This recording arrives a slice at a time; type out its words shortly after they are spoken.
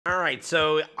Alright,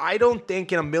 so I don't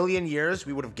think in a million years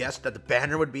we would have guessed that the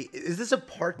banner would be... Is this a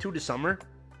part 2 to summer?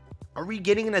 Are we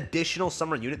getting an additional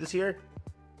summer unit this year?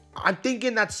 I'm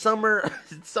thinking that summer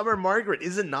Margaret,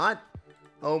 is it not?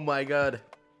 Oh my god.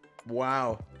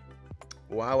 Wow.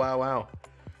 Wow.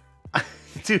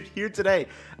 Dude, here today,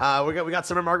 we got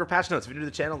summer Margaret patch notes. If you're new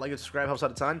to the channel, like and subscribe, helps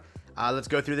out a ton. Let's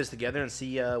go through this together and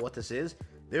see what this is.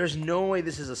 There's no way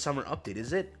this is a summer update,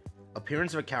 is it?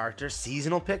 Appearance of a character,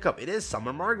 seasonal pickup. It is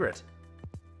summer Margaret.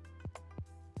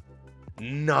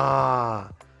 Nah.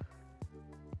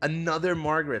 Another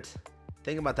Margaret.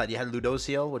 Think about that. You had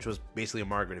Ludociel, which was basically a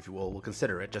Margaret, if you will. We'll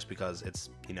consider it just because it's,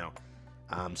 you know,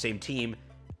 same team.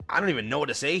 I don't even know what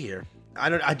to say here.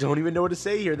 I don't even know what to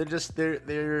say here.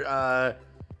 They're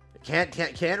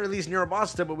can't release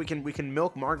Neurobosta, but we can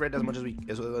milk Margaret as much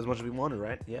as we wanted,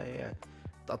 right? Yeah.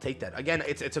 I'll take that. Again,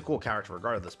 it's a cool character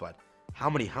regardless, but how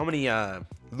many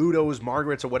Ludos,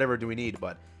 Margarets, or whatever do we need?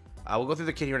 But we'll go through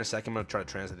the kit here in a second. I'm gonna try to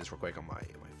translate this real quick on my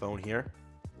phone here.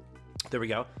 There we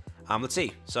go. Let's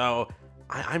see. So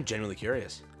I'm genuinely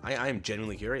curious. I am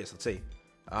genuinely curious. Let's see.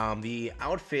 The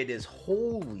outfit is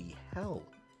holy hell.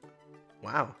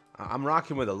 Wow. I'm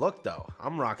rocking with a look though.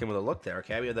 I'm rocking with a look there.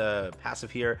 Okay, we have the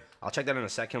passive here. I'll check that in a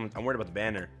second. I'm worried about the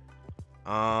banner.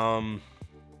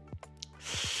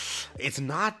 It's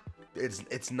not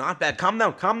bad. Calm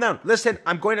down. Listen,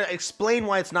 I'm going to explain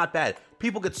why it's not bad.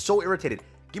 People get so irritated.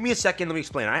 Give me a second. Let me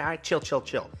explain. I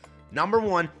chill. Number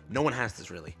one, no one has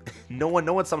this really. no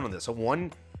one summoned on this. So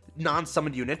 1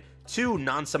 non-summoned unit, 2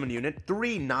 non-summoned unit,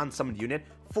 3 non-summoned unit,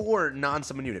 4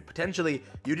 non-summoned unit. Potentially,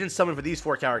 you didn't summon for these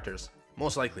 4 characters.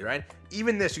 Most likely, right?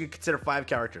 Even this, you can consider 5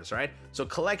 characters, right? So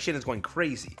collection is going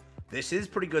crazy. This is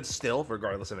pretty good still,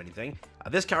 regardless of anything.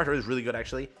 This character is really good,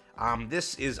 actually.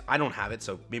 This is, I don't have it,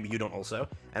 so maybe you don't also.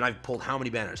 And I've pulled how many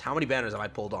banners? How many banners have I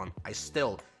pulled on? I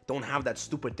still don't have that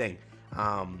stupid thing.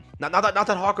 Not that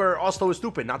Hawk or Oslo is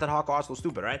stupid. Not that Hawk or Oslo is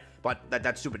stupid, right? But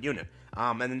that stupid unit.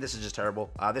 And then this is just terrible.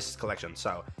 This is collection,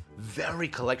 so very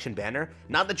collection banner.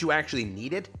 Not that you actually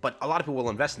need it, but a lot of people will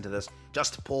invest into this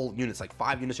just to pull units. Like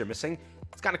 5 units you're missing.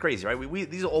 It's kind of crazy, right?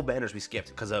 These are old banners we skipped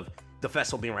because of the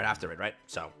festival being right after it, right?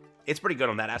 So it's pretty good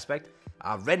on that aspect.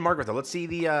 Red Margaret though. Let's see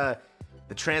the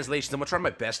translations. I'm gonna try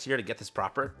my best here to get this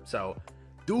proper. So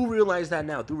do realize that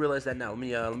now. Let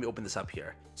me open this up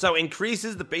here. So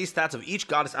increases the base stats of each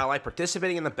goddess ally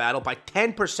participating in the battle by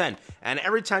 10%, and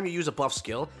every time you use a buff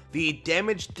skill, the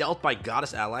damage dealt by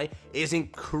goddess ally is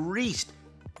increased.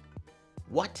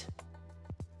 What?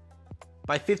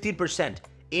 By 15%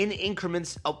 in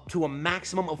increments up to a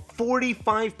maximum of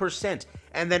 45%,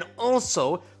 and then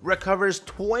also recovers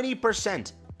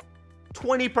 20%.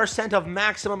 20% of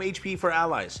maximum HP for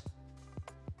allies.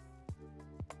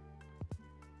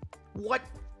 What?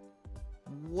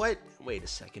 Wait a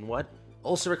second, what?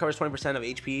 Also recovers 20% of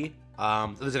HP.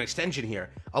 There's an extension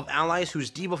here of allies whose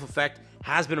debuff effect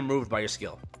has been removed by your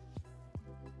skill.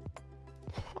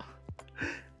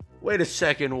 Wait a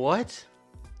second, what?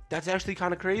 That's actually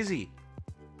kind of crazy.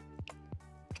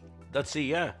 Let's see,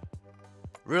 yeah.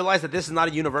 Realize that this is not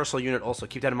a universal unit also.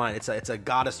 Keep that in mind. It's a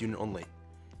goddess unit only.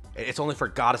 It's only for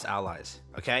goddess allies,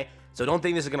 okay? So don't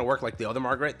think this is going to work like the other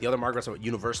Margaret. The other Margaret's a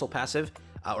universal passive,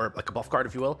 or like a buff card,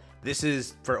 if you will. This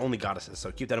is for only goddesses,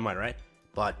 so keep that in mind, right?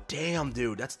 But damn,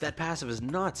 dude, that passive is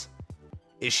nuts.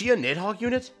 Is she a NIDHOGG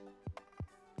unit?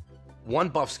 1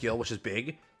 buff skill, which is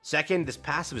big. 2nd, this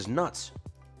passive is nuts.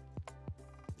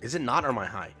 Is it not, or am I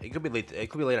high? It could be late. It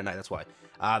could be late at night. That's why.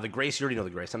 The Grace, you already know the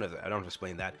Grace. I don't have to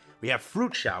explain that. We have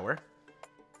Fruit Shower.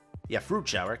 Yeah, Fruit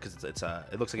Shower, because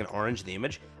it looks like an orange in the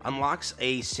image. Unlocks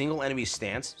a single enemy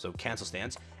stance, so cancel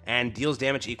stance, and deals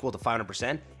damage equal to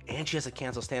 500%. And she has a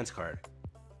cancel stance card.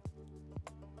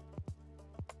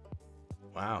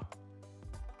 Wow.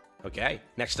 Okay.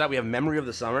 Next up, we have Memory of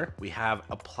the Summer. We have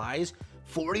applies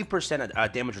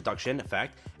 40% damage reduction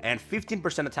effect and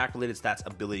 15% attack-related stats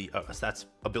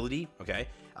ability. Okay.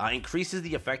 Increases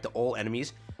the effect to all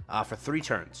enemies for 3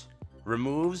 turns.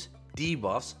 Removes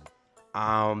debuffs.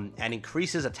 And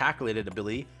increases attack-related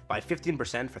ability by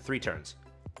 15% for 3 turns.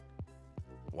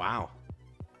 Wow.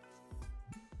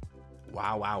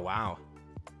 Wow.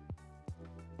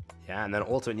 Yeah, and then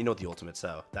ultimate, you know what the ultimate,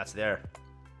 so that's there.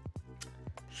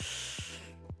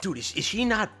 Dude, is she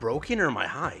not broken or am I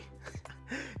high?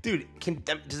 Dude,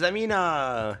 does that mean,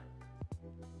 I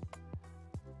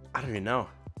don't even know.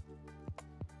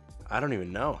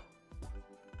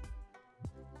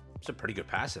 It's a pretty good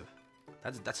passive.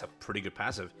 That's a pretty good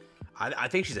passive. I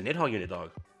think she's a NIDHOGG unit,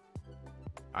 dog.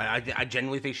 I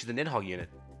genuinely think she's a NIDHOGG unit.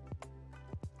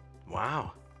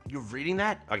 Wow. You're reading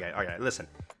that? Okay, listen.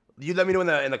 You let me know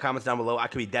in the comments down below. I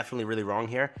could be definitely really wrong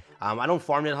here. I don't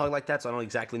farm NIDHOGG like that, so I don't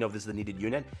exactly know if this is the needed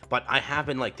unit. But I have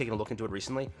been like taking a look into it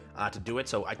recently to do it.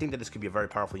 So I think that this could be a very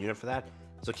powerful unit for that.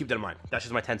 So keep that in mind. That's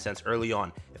just my 10 cents early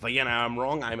on. If again I'm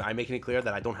wrong, I'm making it clear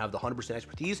that I don't have the 100%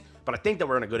 expertise, but I think that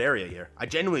we're in a good area here. I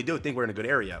genuinely do think we're in a good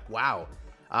area. Wow.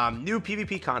 New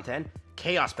PvP content.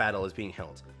 Chaos Battle is being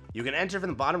held. You can enter from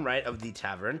the bottom right of the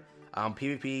tavern.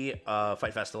 PvP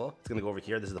Fight Festival. It's gonna go over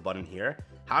here. This is the button here.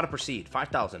 How to proceed.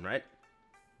 5,000, right?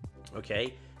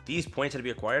 Okay. These points are to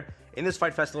be acquired. In this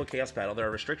Fight Festival Chaos Battle, there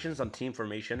are restrictions on team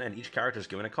formation, and each character is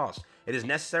given a cost. It is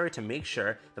necessary to make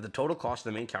sure that the total cost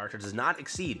of the main character does not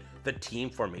exceed the team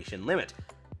formation limit.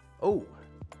 Oh.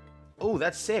 Oh,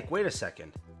 that's sick. Wait a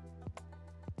second.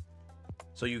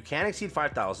 So you can exceed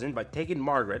 5,000 by taking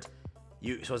Margaret.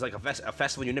 So it's like a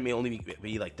festival unit may only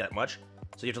be like that much.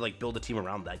 So you have to like build a team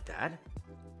around like that.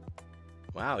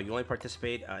 Wow, you only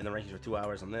participate in the rankings for 2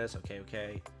 hours on this.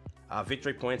 Okay.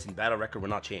 Victory points and battle record will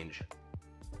not change.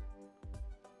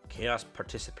 Chaos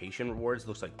participation rewards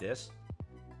looks like this.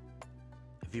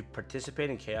 If you participate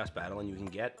in Chaos Battle, and you can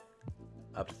get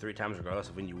up to 3 times regardless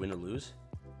of when you win or lose.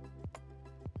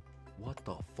 What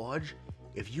the fudge?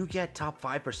 If you get top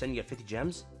 5%, you get 50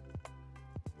 gems?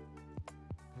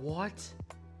 What?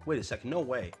 Wait a second, no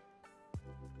way.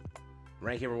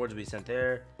 Ranking rewards will be sent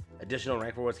there. Additional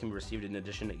rank rewards can be received in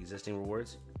addition to existing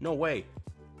rewards. No way.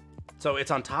 So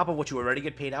it's on top of what you already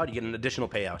get paid out, you get an additional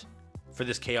payout for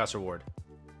this chaos reward.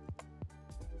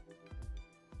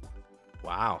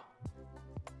 Wow.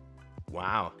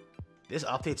 Wow. This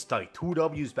update's like 2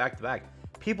 W's back to back.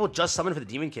 People just summoned for the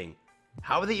Demon King.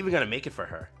 How are they even going to make it for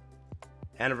her?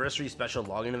 Anniversary special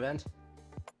login event?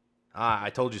 I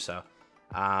told you so.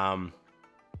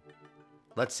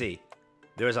 Let's see.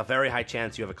 There's a very high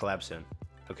chance you have a collab soon.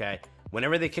 Okay?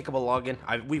 Whenever they kick up a login,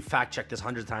 we've fact checked this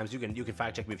hundreds of times. You can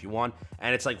fact check me if you want,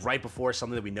 and it's like right before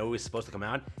something that we know is supposed to come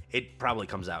out, it probably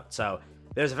comes out. So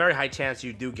there's a very high chance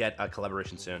you do get a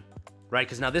collaboration soon, right?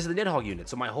 Because now this is the NIDHOGG unit.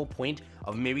 So my whole point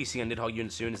of maybe seeing a NIDHOGG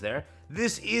unit soon is there.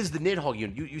 This is the NIDHOGG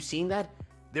unit. You seen that?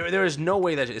 There is no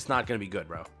way that it's not gonna be good,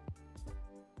 bro.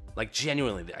 Like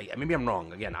genuinely, maybe I'm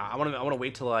wrong. Again, I want to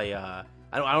wait till I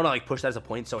don't want to like push that as a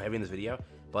point so heavy in this video.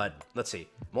 But let's see.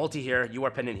 Multi here. You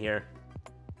are pendant here.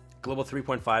 Global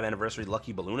 3.5 anniversary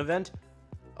lucky balloon event.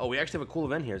 Oh, we actually have a cool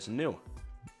event here. It's new.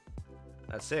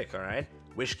 That's sick. All right.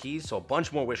 Wish keys. So a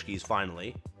bunch more wish keys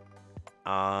finally.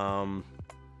 Yeah,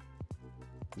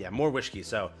 more wish keys.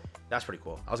 So that's pretty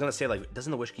cool. I was gonna say like,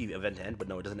 doesn't the wish key event end? But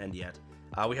no, it doesn't end yet.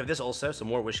 We have this also. Some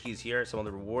more wish keys here. Some of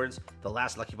the rewards. The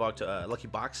last lucky box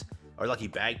or lucky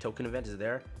bag token event is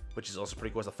there, which is also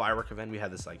pretty cool. It's a firework event. We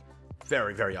have this like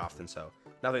very, very often. So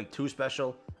nothing too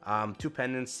special. 2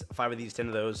 pendants, 5 of these, 10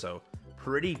 of those, so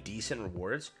pretty decent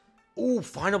rewards. Ooh,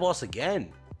 final boss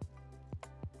again.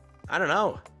 I don't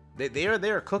know. They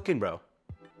are cooking, bro.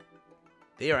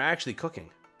 They are actually cooking.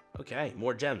 Okay,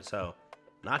 more gems, so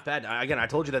not bad. Again, I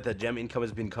told you that the gem income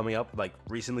has been coming up like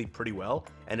recently pretty well,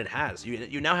 and it has.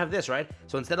 You now have this, right?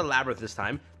 So instead of Labyrinth this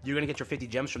time, you're gonna get your 50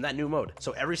 gems from that new mode.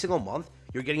 So every single month,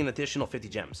 you're getting an additional 50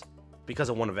 gems because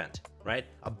of one event, right?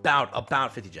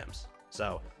 About 50 gems.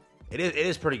 So it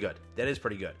is pretty good. That is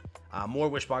pretty good. More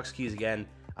wish box keys again.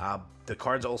 The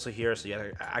cards are also here, so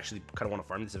you actually kind of want to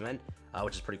farm this event,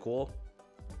 which is pretty cool.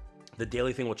 The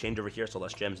daily thing will change over here, so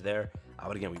less gems there.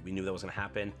 But again, we knew that was going to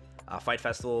happen. Fight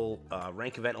Festival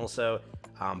rank event also.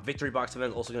 Victory box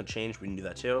event also going to change. We knew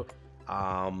that too.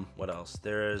 What else?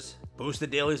 There's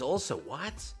boosted dailies also.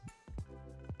 What?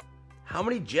 How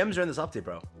many gems are in this update,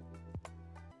 bro?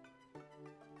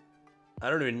 I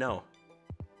don't even know.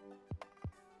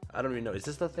 Is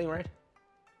this the thing, right?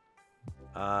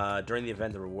 During the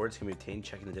event, the rewards can be obtained.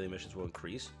 Checking the daily missions will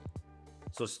increase.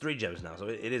 So it's 3 gems now. So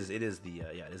it is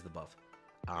the buff.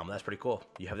 That's pretty cool.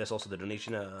 You have this also, the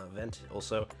donation event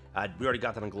also. We already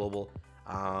got that on global.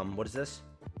 What is this?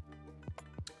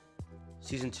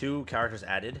 Season 2 characters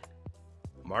added.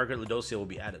 Margaret Ludosia will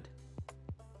be added.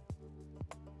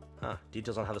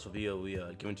 Details on how this will be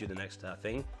given to you the next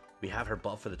thing. We have her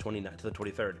buff for the 29th to the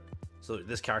 23rd. So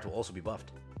this character will also be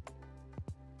buffed.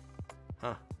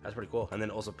 That's pretty cool. And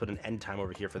then also put an end time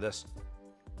over here for this.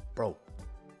 Bro,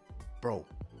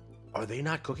 are they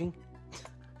not cooking?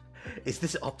 Is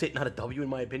this update not a W in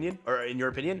my opinion? Or in your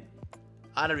opinion?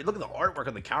 I don't know. Look at the artwork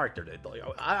on the character, dude.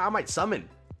 I might summon.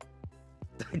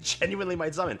 I genuinely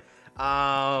might summon.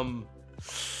 I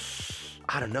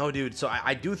don't know, dude. So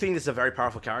I do think this is a very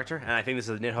powerful character, and I think this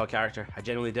is a NIDHOGG character. I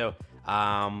genuinely do.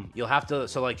 You'll have to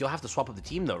swap up the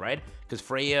team though, right? Because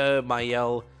Freya,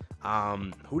 Mael,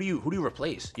 who do you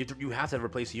replace? You have to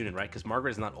replace the unit, right? Because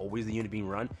Margaret is not always the unit being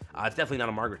run. It's definitely not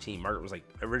a Margaret team. Margaret was like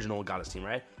original goddess team,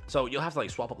 right? So you'll have to like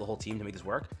swap up the whole team to make this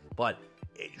work. But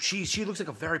she looks like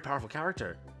a very powerful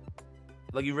character.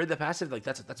 Like, you read the passive, like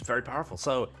that's very powerful.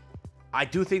 So I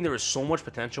do think there is so much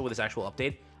potential with this actual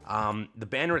update. The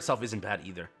banner itself isn't bad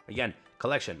either. Again,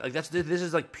 collection, like this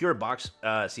is like pure box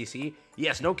CC.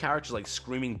 Yes, no characters like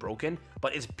screaming broken,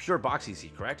 but it's pure box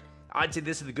CC, correct? I'd say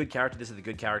this is the good character. This is the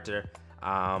good character.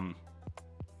 Yeah,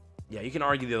 you can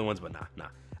argue the other ones, but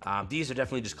nah. These are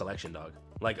definitely just collection, dog.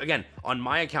 Like, again, on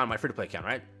my account, my free-to-play account,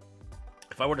 right?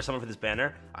 If I were to summon for this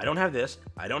banner, I don't have this,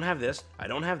 I don't have this, I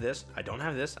don't have this, I don't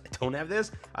have this, I don't have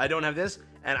this, I don't have this,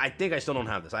 and I think I still don't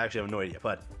have this. I actually have no idea,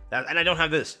 but and I don't have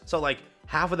this. So like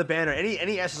half of the banner, any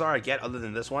SSR I get other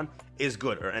than this one is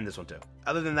good, and this one too.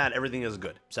 Other than that, everything is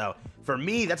good. So for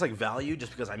me, that's like value,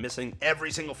 just because I'm missing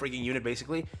every single freaking unit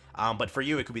basically. But for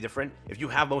you, it could be different. If you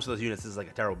have most of those units, this is like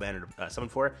a terrible banner to summon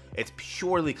for. It's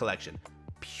purely collection,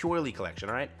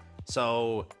 all right?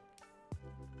 So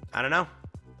I don't know.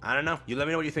 You let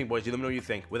me know what you think, boys. You let me know what you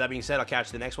think. With that being said, I'll catch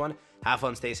you the next one. Have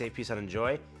fun, stay safe, peace out,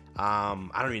 enjoy. I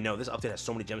don't even know. This update has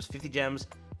so many gems. 50 gems,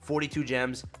 42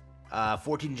 gems,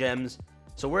 14 gems.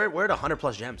 So we're at 100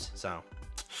 plus gems. So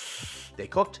they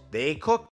cooked.